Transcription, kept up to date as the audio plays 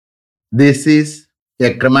This is a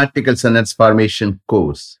grammatical sentence formation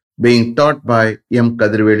course being taught by M.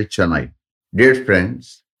 Kadirveli Chennai. Dear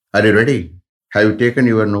friends, are you ready? Have you taken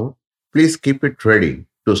your note? Please keep it ready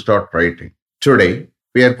to start writing. Today,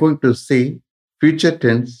 we are going to see future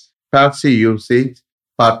tense passive usage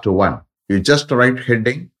part 1. You just write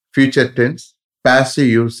heading future tense passive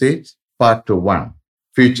usage part 1.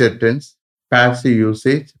 Future tense passive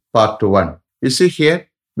usage part 1. You see here,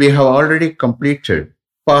 we have already completed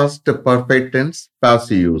past perfect tense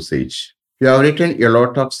passive usage. You have written a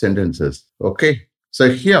lot of sentences. Okay.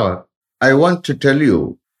 So here I want to tell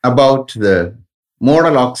you about the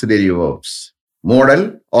modal auxiliary verbs.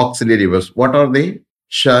 Modal auxiliary verbs. What are they?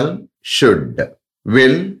 Shall, should,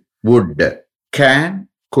 will, would, can,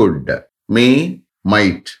 could, may,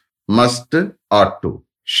 might, must, ought to.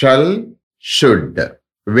 Shall, should,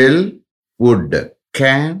 will, would,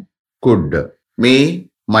 can, could, may,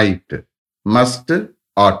 might, must,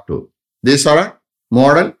 ought to. These are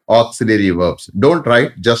modal auxiliary verbs. Don't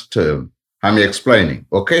write, just I'm explaining.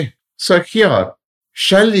 Okay. So here,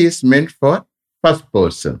 shall is meant for first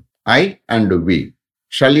person, I and we.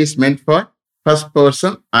 Shall is meant for first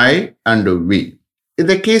person, I and we. In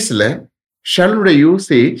the case, shall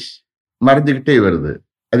usage மறந்துகிட்டே வருது.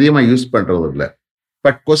 அதிகமாக use பண்றது இல்லை.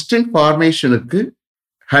 But question ஃபார்மேஷனுக்கு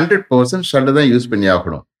 100% shall தான் use பண்ணி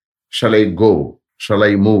ஆகணும். Shall I go? Shall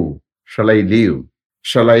I move? Shall I leave?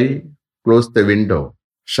 Shall I close the window?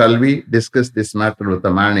 Shall we discuss this matter with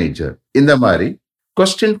the manager? இந்த மாதிரி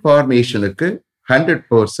question ஃபார்மேஷனுக்கு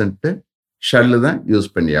 100% shall தான் யூஸ்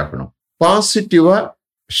பண்ணி ஆகணும். பாசிட்டிவா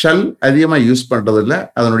shall அதிகமாக யூஸ் பண்றது இல்லை.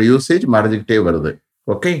 அதனோட யூசேஜ் மறைஞ்சிக்கிட்டே வருது.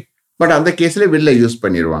 ஓகே. பட் அந்த கேஸ்ல வில்ல யூஸ்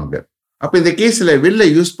பண்ணிடுவாங்க. அப்ப இந்த கேஸ்ல வில்ல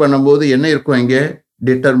யூஸ் பண்ணும்போது என்ன இருக்கும்? இங்க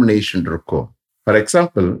டிட்டர்மினேஷன் இருக்கும். For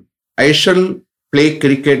example, I shall play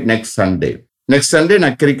cricket next Sunday. Next Sunday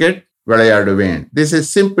நான் கிரிக்கெட் விளையாடுவேன். This is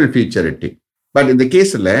simple ஃபியூச்சரிட்டி. பட் இந்த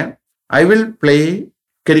கேஸ்ல I will play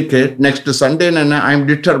cricket next Sunday. I am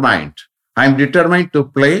determined to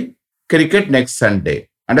play cricket next Sunday.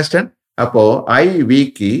 Understand? அப்போ ஐ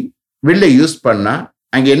விக்கு வில்ல use பண்ணா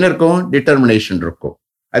அங்க என்ன இருக்கும்? டிட்டர்மினேஷன் இருக்கும்.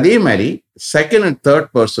 அதே மாதிரி செகண்ட் அண்ட் தேர்ட்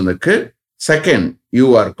பர்சனுக்கு செகண்ட்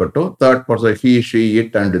யூவா இருக்கட்டும், third person he, she,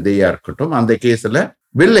 it and தேயா இருக்கட்டும். அந்த கேஸ்ல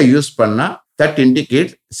வில்ல யூஸ் பண்ணா தட்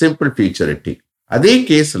இண்டிகேட் சிம்பிள் ஃபியூச்சரிட்டி. அதே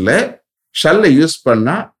கேஸ்ல ஷல்ல யூஸ்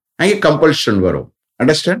பண்ணா அங்கே கம்பல்ஷன் வரும்.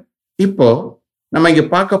 அண்டர்ஸ்டாண்ட்? இப்போ நம்ம இங்க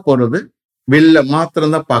பார்க்க போறது வில்ல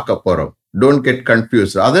மாத்திரம் தான் பார்க்க போறோம். Don't get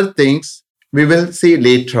confuse. Other things we will see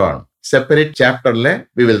later on. Separate சாப்டர்ல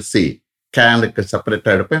வி வில் see. கேனுக்கு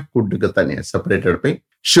செப்பரேட்டா எடுப்பேன், குட்டுக்கு தனியாக செப்பரேட்டா எடுப்பேன்,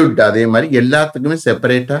 ஷுட் அதே மாதிரி எல்லாத்துக்குமே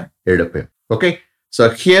செப்பரேட்டா எடுப்பேன். Okay. So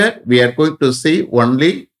here we are going to see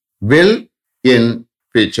only will in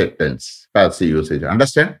future tense passive usage.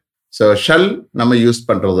 Understand? So shall நம்ம use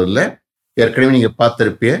பண்றது இல்லை. ஏற்கனவே நீங்க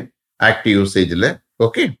பார்த்திருப்பிய ஆக்டிவ் யூசேஜ்ல.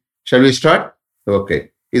 Okay. Shall we start? Okay.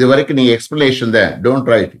 இது வரைக்கும் நீங்க எக்ஸ்பிளனேஷன் தான்.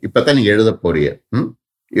 Don't write. இப்பதான் நீங்க எழுத போறீங்க.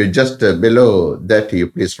 You just below that you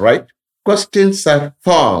please write. Questions are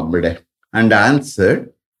formed and answered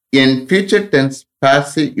in future tense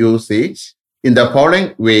passive usage in the following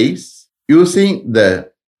ways using the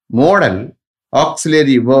modal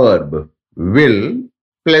auxiliary verb will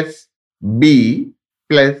plus be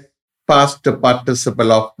plus past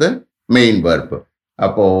participle of the main verb.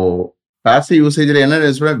 அப்போ passive usageல என்ன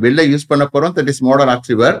will use பண்ண போறோம். that is modal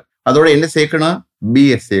auxiliary verb. அதோட என்ன சேர்க்கணும்? be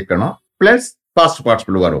சேர்க்கணும் plus past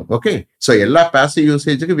participle வரும். ஓகே. ஸோ எல்லா passive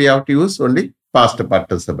usageக்கு we have to use only past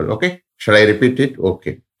participle. Okay. Shall I repeat it?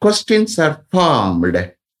 Okay. Questions are formed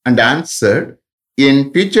and answered in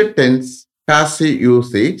future tense passive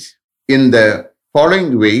usage in the following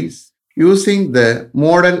ways using the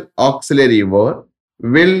modal auxiliary verb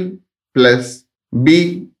will plus be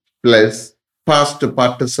plus past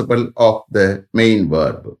participle of the main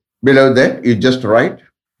verb. Below that, you just write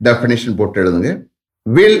definition போட்டு எழுதுங்க.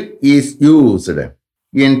 Will is used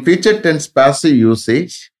in future tense passive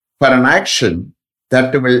usage for an action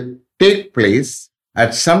that will take place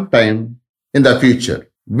at some time in the future.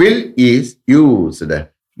 Will is used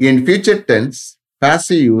in future tense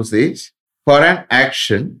passive usage for an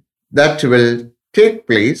action that will take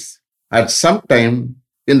place at some time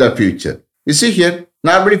in the future. You see here,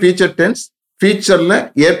 normally future tense, futureல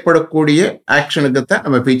ஏற்படக்கூடிய ஆக்ஷனுக்கு தான்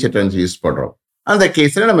நம்ம future tense use பண்றோம். அந்த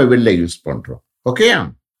கேஸ்ல நம்ம will use பண்றோம். ஓகேயா?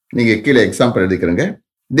 நீங்க கீழே எக்ஸாம்பிள் எடுக்கிறீங்க.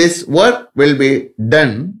 This work will be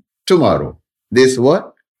done tomorrow. This work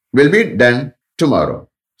will be done tomorrow.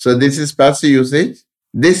 So this is passive usage.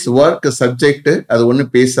 This work subject அது ஒண்ணு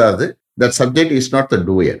பேசாது. That subject is not the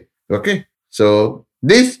doer. Okay. So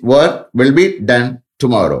this work will be done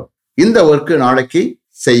tomorrow. இந்த work நாளைக்கு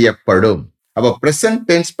செய்யப்படும். அப்ப present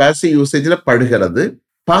tense passive usageல படுகிறது.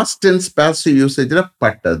 past tense passive usageல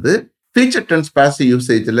பட்டது, future tense passive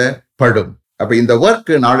usageல படும். அப்ப இந்த work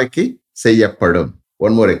நாளைக்கு செய்யப்படும்.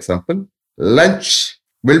 One more example. Lunch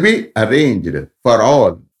will be arranged for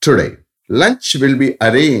all today. Lunch will be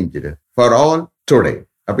arranged for all today.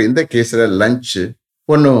 அப்ப இந்த கேஸ்ல lunch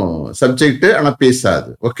ஒன்னும் சப்ஜெக்ட் ஆனா பேசாது.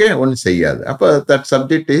 ஓகே, ஒன்னும் செய்யாது. அப்ப that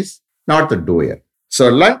subject is not the doer. So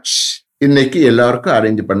lunch இன்னைக்கு எல்லாருக்கும்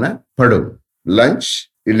அரேஞ்ச் பண்ணப்படும். Lunch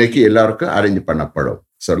இன்னைக்கு எல்லாருக்கும் அரேஞ்ச் பண்ணப்படும்.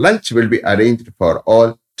 So lunch will be arranged for all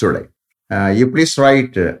today. You please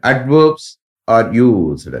write adverbs are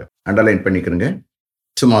used. Underline பண்ணிக்கிறங்க.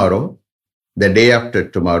 Tomorrow, the day after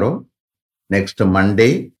tomorrow, next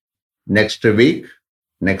Monday, next week,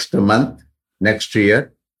 next month, next year,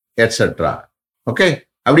 etc. Okay,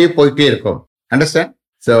 அப்படியே போயிட்டே இருக்கும். Understand?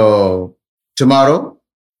 So tomorrow,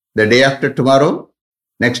 the day after tomorrow,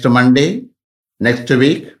 next Monday, next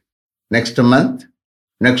week, next month,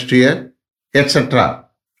 next year, etc.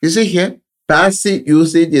 You see here, passive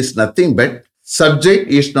usage is nothing but subject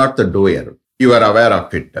is not the doer. You are aware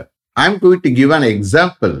of it. I'm going to give an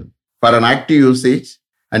example for an active usage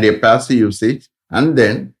and a passive usage, and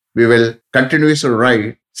then we will continuously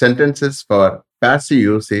write sentences for passive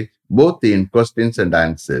usage, both in questions and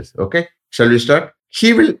answers. Okay, shall we start? He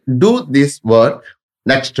will do this work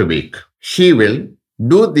next week. He will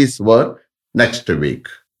do this work next week.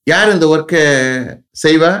 யார் இந்த ஒர்க்கை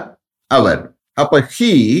செய்வா? அவர். அப்ப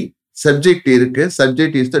he subject இருக்கு,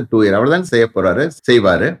 subject is the doer. அவர் தான் செய்ய போறாரு,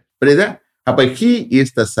 செய்வாரு. புரியுதா? அப்ப he is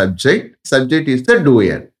the subject, subject is the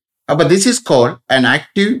doer. அப்ப this is called an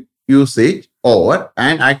active usage or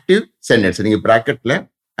an active sentence. நீங்க பிராக்கெட்ல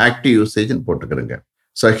active usage போட்டுக்கிறீங்க.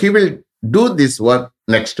 So he will do this work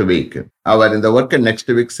next week. அவர் இந்த ஒர்க்கை next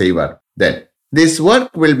week செய்வார். Then this work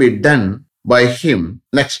will be done by him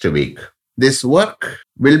next week. This work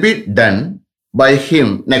will be done by him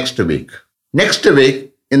next week. Next week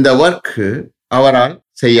இந்த work அவரால்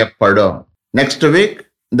செய்யப்படும். Next week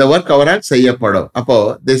இந்த work அவரால் செய்யப்படும். அப்போ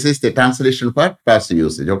this is the translation for passive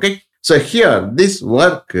usage. Okay, so here this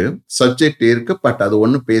work subject இருக்கு, but அது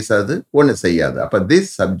ஒன்னும் பேசாது, ஒன்னு செய்யாது. அப்ப this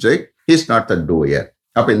subject is not the doer.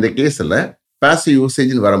 அப்ப இந்த கேஸ்ல passive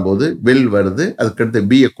usage வரும்போது will வருது, அதுக்கடுத்து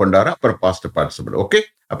be கொண்டார, அப்புறம் past participle. ஓகே,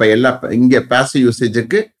 அப்ப எல்லா இங்க passive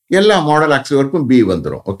usageக்கு எல்லா மாடல் ஆக்சிலரி வர்க்கும் be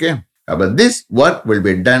வந்துரும். ஓகே, அப்ப this work will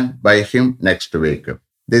be done by him next week.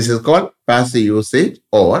 This is called passive usage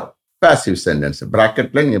or passive sentence.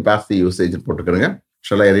 Bracketல நீங்க passive usage போட்டுக்கிறீங்க.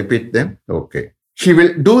 Shall I repeat them? Okay. He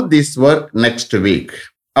will do this work next week.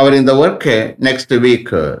 அவர் இந்த work next week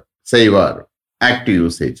செய்வார். Active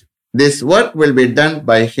usage. This work will be done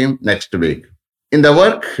by him next week. இந்த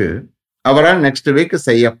work அவரால் next week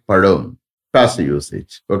செய்யப்படும். Passive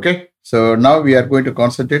usage. Okay. So now we are going to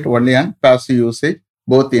concentrate only on passive usage,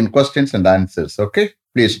 both in questions and answers. Okay.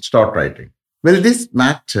 Please start writing. Will this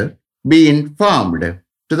matter be informed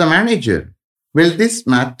to the manager? Will this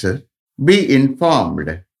matter be informed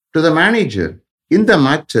to the manager? In the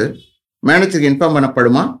matter, manager inform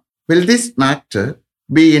பண்ணப்படுமா? Will this matter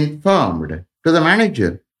be informed to the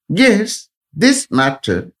manager? Yes, this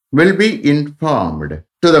matter will be informed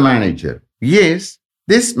to the manager. Yes,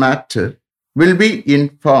 this matter will be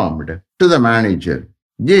informed to the manager.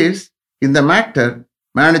 Yes, in the matter,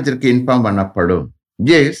 managerக்கு inform பண்ணப்படும்.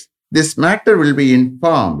 Yes, this matter will be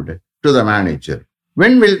informed to the manager.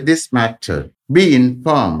 When will this matter be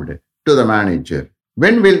informed to the manager?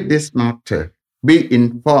 When will this matter be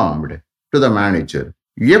informed to the manager?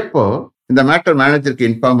 எப்போ இந்த matter managerக்கு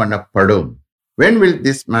inform பண்ணப்படும்? When will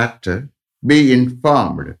this matter be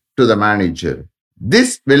informed to the manager? This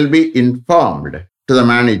will be informed to the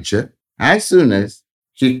manager as soon as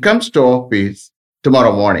he comes to office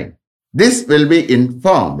tomorrow morning. This will be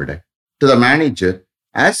informed to the manager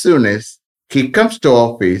as soon as he comes to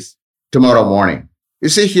office tomorrow morning. You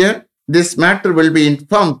see here, this matter will be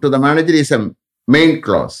informed to the manager is a main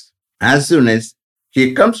clause. As soon as he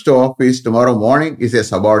comes to office tomorrow morning is a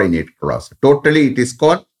subordinate clause. Totally, it is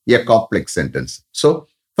called a complex sentence. So,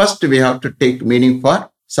 first we have to take meaning for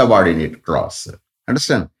subordinate clause.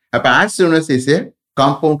 Understand? As soon as is a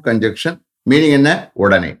compound conjunction, meaning என்ன?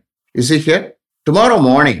 உடனே. You see here, tomorrow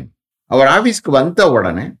morning, our ஆபீஸ்க்கு வந்த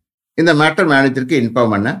உடனே இந்த matter மேனேஜருக்கு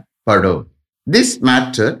inform பண்ணப்படும். This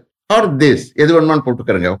matter or this, எது வேணுமான்னு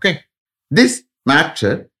போட்டுக்கிறங்க. Okay, this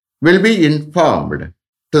matter will be informed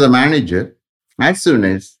to the manager as soon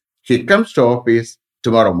as he comes to office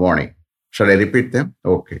tomorrow morning. Shall I repeat them?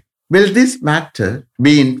 Okay. Will this matter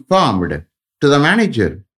be informed to the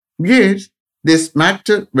manager? Yes, this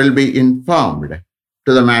matter will be informed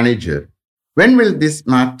to the manager. When will this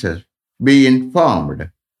matter be informed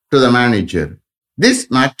to the manager? This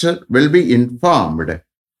matter will be informed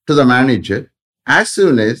to the manager as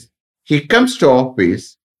soon as he comes to office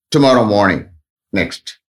tomorrow morning.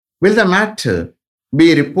 Next, will the matter be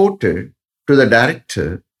reported to the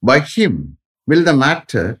director by him? Will the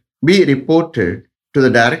matter be reported to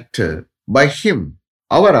the director by him?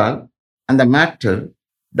 அவரால் அந்த matter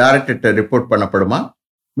director report பண்ணப்படுமா?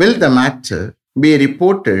 Will the matter be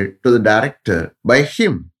reported to the director by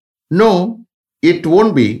him? No, it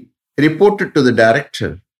won't be reported to the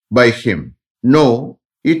director by him. No,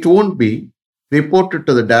 it won't be reported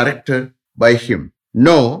to the director by him.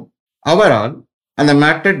 No, அவரால் அந்த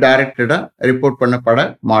matter டைரக்டடா report பண்ணப்பட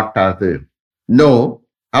மாட்டாது. No,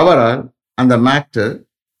 அவரால் அந்த matter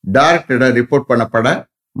டைரக்டடா report பண்ணப்பட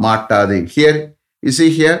மாட்டாது. Here, you see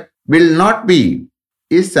here, will not be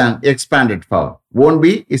is an expanded form. Won't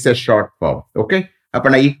be is a short form. Okay? அப்ப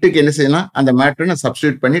நான் இட்டுக்கு என்ன செய்யலாம்? அந்த மேட்டரை நான்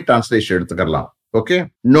சப்ஸ்டிட்யூட் பண்ணி டிரான்ஸ்லேஷன் எடுத்துக்கலாம். Okay?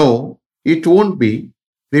 No, it won't be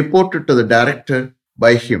reported to the director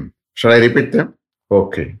by him. Shall I repeat them?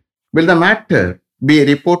 Okay. Will the matter be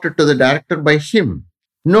reported to the director by him?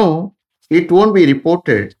 No, it won't be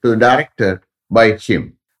reported to the director by him.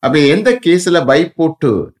 அப்ப எந்த கேஸ்ல by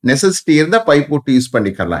போட்டு necessity இருந்தா by போட்டு use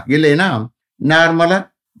பண்ணிக்கலாம். இல்லைன்னா நார்மலா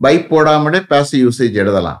by போடாமலே passive usage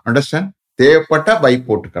எழுதலாம். அண்டர்ஸ்டாண்ட்? தேவைப்பட்டா பை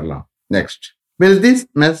போட்டுக்கலாம். Next, will this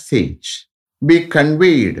message be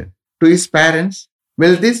conveyed to his parents?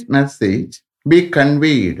 Will this message be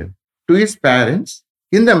conveyed to his parents?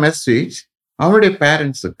 இந்த மெசேஜ் அவருடைய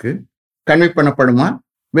பேரண்ட்ஸுக்கு convey பண்ணப்படுமா?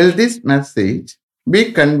 Will this message be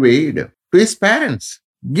conveyed to his parents?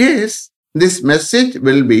 Yes, this message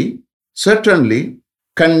will be certainly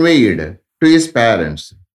conveyed to his parents.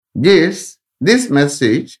 Yes, this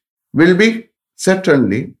message will be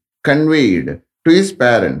certainly conveyed to his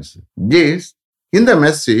parents. Yes, இந்த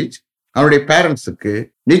message அவருடைய பேரண்ட்ஸுக்கு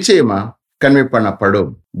நிச்சயமா convey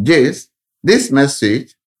பண்ணப்படும். Yes, this message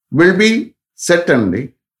will be certainly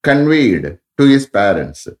conveyed to his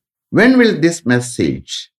parents. When will this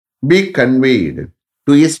message be conveyed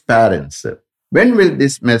to his parents? When will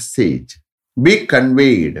this message be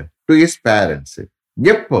conveyed to his parents?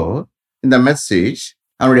 எப்போ இந்த message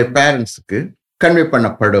அவருடைய பேரண்ட்ஸுக்கு convey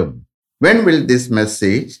பண்ணப்படும்? When will this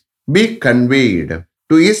message be conveyed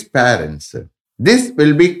to his parents? This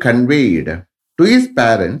will be conveyed to his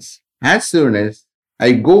parents as soon as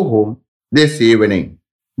I go home this evening.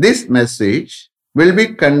 This message will be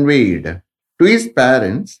conveyed to his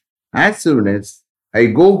parents as soon as I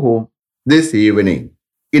go home this evening.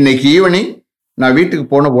 இன்னைக்கு evening நான் வீட்டுக்கு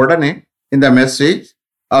போன உடனே இந்த message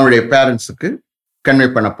அவனுடைய பேரண்ட்ஸுக்கு convey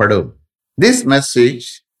பண்ணப்படும். This message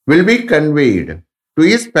will be conveyed to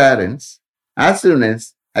his parents as soon as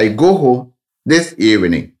I go home this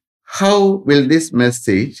evening. How will this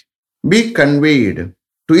message be conveyed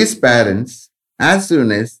to his parents as soon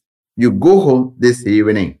as you go home this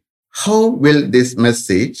evening? How will this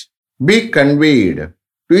message be conveyed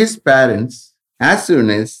to his parents as soon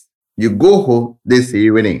as you go home this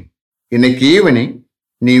evening? இன்னைக்கு evening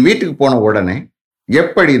நீ வீட்டுக்கு போன உடனே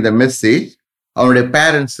எப்படி இந்த message அவனுடைய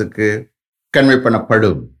பேரண்ட்ஸுக்கு convey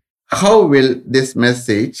பண்ணப்படும்? How will this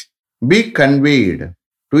message be conveyed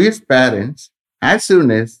to his parents as soon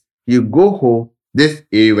as you go home this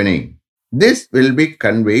evening? This will be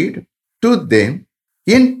conveyed to them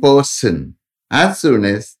in person as soon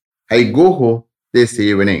as I go home this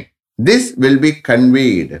evening. This will be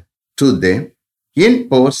conveyed to them in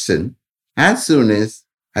person as soon as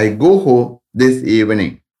I go home this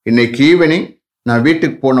evening. இன்னைக்கு evening நான்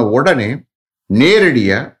வீட்டுக்கு போன உடனே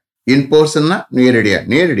நேரடியா, இன் பர்சன்னா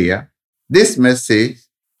நேரடியா this message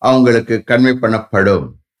அவங்களுக்கு convey பண்ணப்படும்.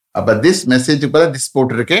 அப்ப திஸ் மெசேஜ் போல திஸ்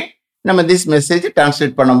போட்டிருக்கேன். நம்ம திஸ் மெசேஜ்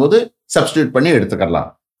டிரான்ஸ்லேட் பண்ணும்போது சப்ஸ்டியூட் பண்ணி எடுத்துக்கலாம்.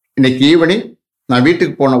 இன்னைக்கு ஈவினிங் நான்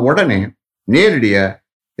வீட்டுக்கு போன உடனே நேரடியா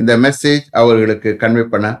இந்த மெசேஜ் அவர்களுக்கு கன்வே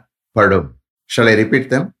பண்ணப்படும். Shall I repeat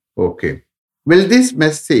them? Okay. Will this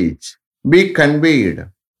message be conveyed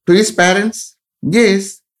to his parents? Yes,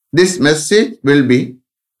 this message will be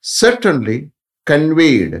certainly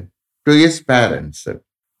conveyed to his parents.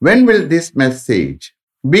 When will this message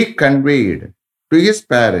be conveyed to his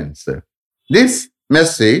parents? This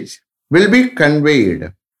message will be conveyed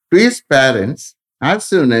to his parents as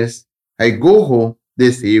soon as I go home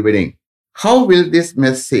this evening. How will this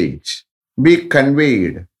message be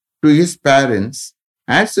conveyed to his parents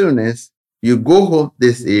as soon as you go home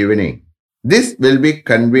this evening? This will be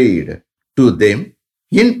conveyed to them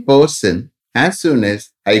in person as soon as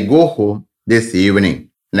I go home this evening.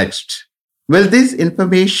 Next, will this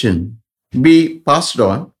information be passed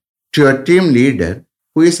on to your team leader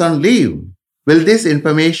who is on leave? Will this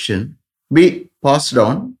information be passed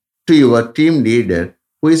on to your team leader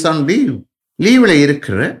who is on leave? லீவ்ல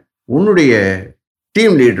இருக்கிற உன்னுடைய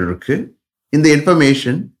team லீடருக்கு இந்த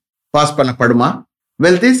information Pass பண்ணப்படுமா?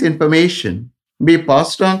 Will this information be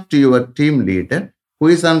passed on to your team leader who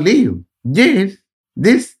is on leave? Yes,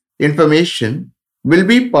 this information will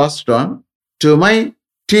be passed on to my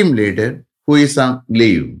team leader who is on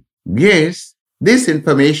leave. Yes, this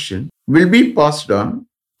information will be passed on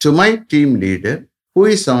to my team leader who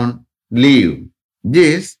is on leave.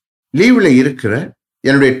 Yes, லீவ்ல இருக்கிற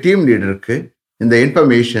என்னுடைய team லீடருக்கு இந்த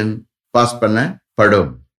information pass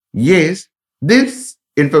பண்ணப்படும். Yes, this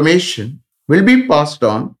information will be passed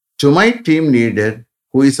on to my team leader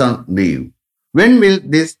who is on leave. When will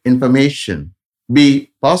this information be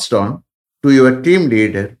passed on to your team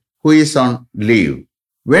leader who is on leave?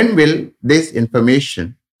 When will this information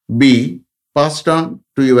be passed on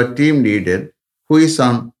to your team leader who is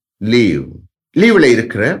on leave? லீவ்ல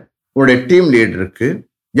இருக்கிற உங்களுடைய team லீடருக்கு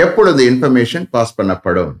எப்பொழுது information pass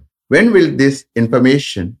பண்ணப்படும்? When will this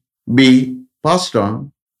information be passed on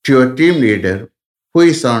to your team leader who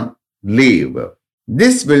is on leave?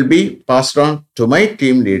 This will be passed on to my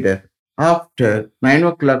team leader after 9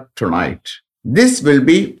 o'clock tonight. This will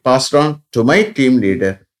be passed on to my team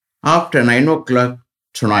leader after 9 o'clock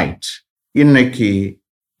tonight. இன்னைக்கு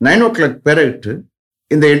 9 o'clock பிறகு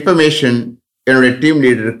இந்த information என்னுடைய team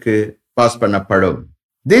லீடருக்கு pass பண்ணப்படும்.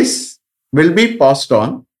 This will be passed on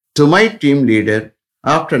to my team leader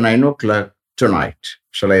after 9 o'clock tonight.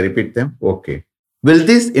 Shall I repeat them? Okay. Will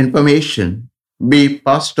this information be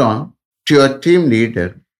passed on to your team leader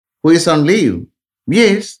who is on leave?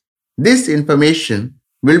 Yes, this information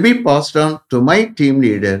will be passed on to my team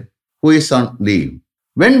leader who is on leave.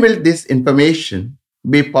 When will this information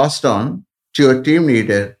be passed on to your team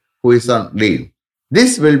leader who is on leave?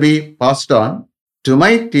 This will be passed on to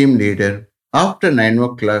my team leader after 9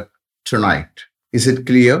 o'clock tonight. Is it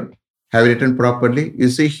clear? Have you written properly? You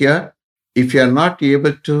see here, if you are not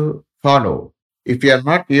able to follow, if you are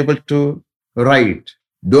not able to write,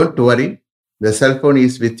 don't worry. The cell phone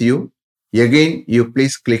is with you. Again, you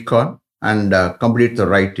please click on and complete the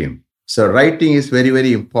writing. So writing is very,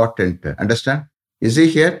 very important. Understand? You see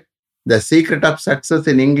here, the secret of success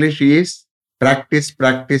in English is practice,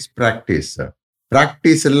 practice, practice.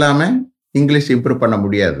 Practice இல்லாம English improve பண்ண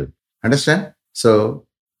முடியாது. Understand? So,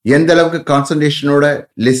 எந்த அளவுக்கு கான்சன்ட்ரேஷனோட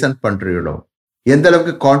listen பண்றீங்களோ, எந்த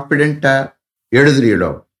அளவுக்கு கான்பிடென்ட்டா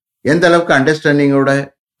எழுதுறீங்களோ, எந்த அளவுக்கு அண்டர்ஸ்டாண்டிங்கோட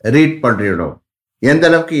ரீட் பண்றீங்களோ, எந்த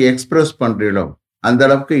அளவுக்கு எக்ஸ்பிரஸ் பண்றீங்களோ, அந்த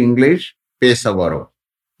அளவுக்கு இங்கிலீஷ் பேச வரும்.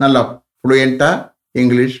 நல்லா ஃப்ளூயண்டா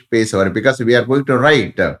இங்கிலீஷ் பேச வரும். Because we are going to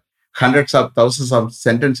write hundreds of thousands of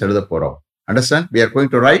sentences எழுத போறோம். Understand? We are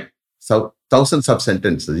going to write thousands of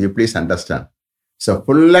sentences. You please understand. So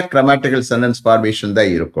ஃபுல்லா grammatical sentence formation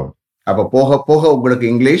தான் இருக்கும். அப்போ போக போக உங்களுக்கு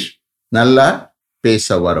இங்கிலீஷ் நல்லா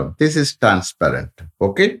பேச வரும். This is transparent.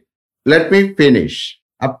 Okay? Let me finish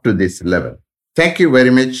up to this level. Thank you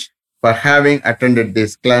very much for having attended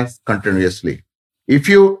this class continuously. If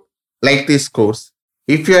you like this course,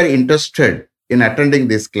 if you are interested in attending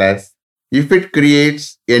this class, if it creates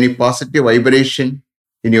any positive vibration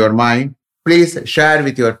in your mind, please share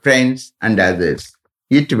with your friends and others.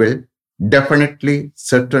 It will definitely,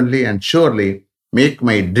 certainly, and surely make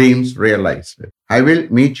my dreams realized. I will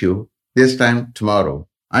meet you this time tomorrow.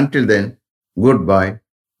 Until then, goodbye.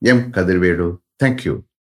 M. Kadirvedu. Thank you.